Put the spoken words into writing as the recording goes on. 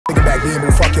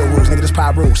Being fuck your rules, nigga, this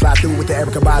Pyru. Slide through with the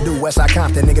Erica Badu. Westside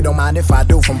Compton, nigga, don't mind if I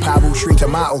do. From Pyru Street to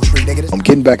my old street, nigga. I'm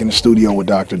getting back in the studio with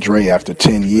Dr. Dre after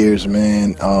 10 years,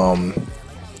 man.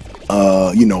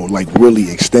 You know, like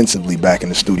really extensively back in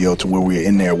the studio to where we were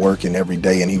in there working every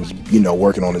day, and he was, you know,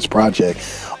 working on his project,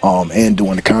 and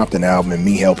doing the Compton album, and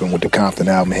me helping with the Compton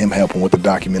album, him helping with the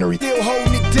documentary. Still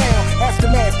holding it down,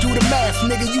 aftermath, do the math,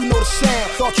 nigga, you know the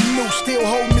sound. Thought you knew, still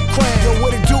holding the crown. Yo,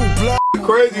 what it do, blood? The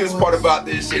craziest part about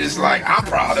this shit is like, I'm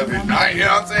proud of it. You know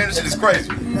what I'm saying? This shit is crazy.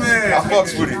 Man, I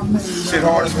fucks with it. Shit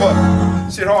hard as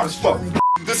fuck. Shit hard as fuck.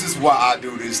 This is why I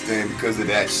do this thing, because of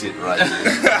that shit right here.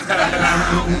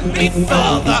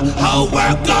 Before the whole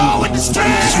world go in the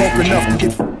streets. Smoke enough to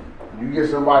get. You get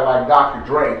somebody like Dr.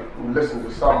 Dre who listens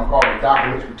to something called the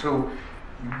documentary too,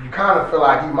 you kind of feel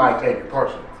like he might take it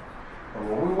personal. And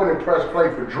when we went and pressed play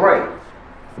for Dre,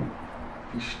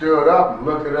 he stood up and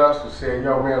looked at us and said,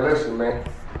 yo man, listen man,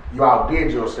 you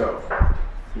outdid yourself.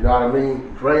 You know what I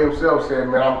mean? Dre himself said,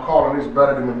 man, I'm calling this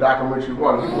better than the documentary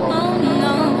one.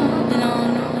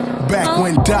 Back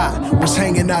when Dot was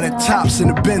hanging out at Tops in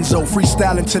the Benzo,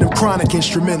 freestyling to them Chronic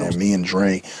instrumentals. And me and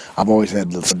Dre, I've always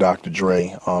had the Dr.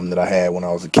 Dre that I had when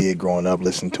I was a kid growing up,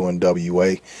 listening to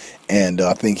NWA. And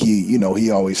I think he, you know,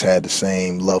 he always had the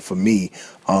same love for me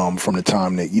from the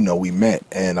time that, you know, we met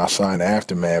and I signed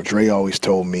Aftermath. Dre always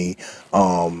told me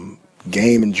Game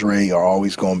and Dre are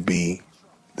always going to be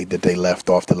that they left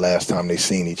off the last time they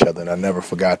seen each other, and I never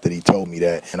forgot that he told me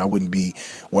that. And I wouldn't be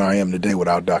where I am today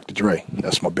without Dr. Dre.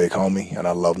 That's my big homie, and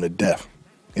I love him to death.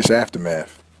 It's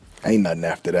Aftermath. Ain't nothing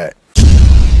after that.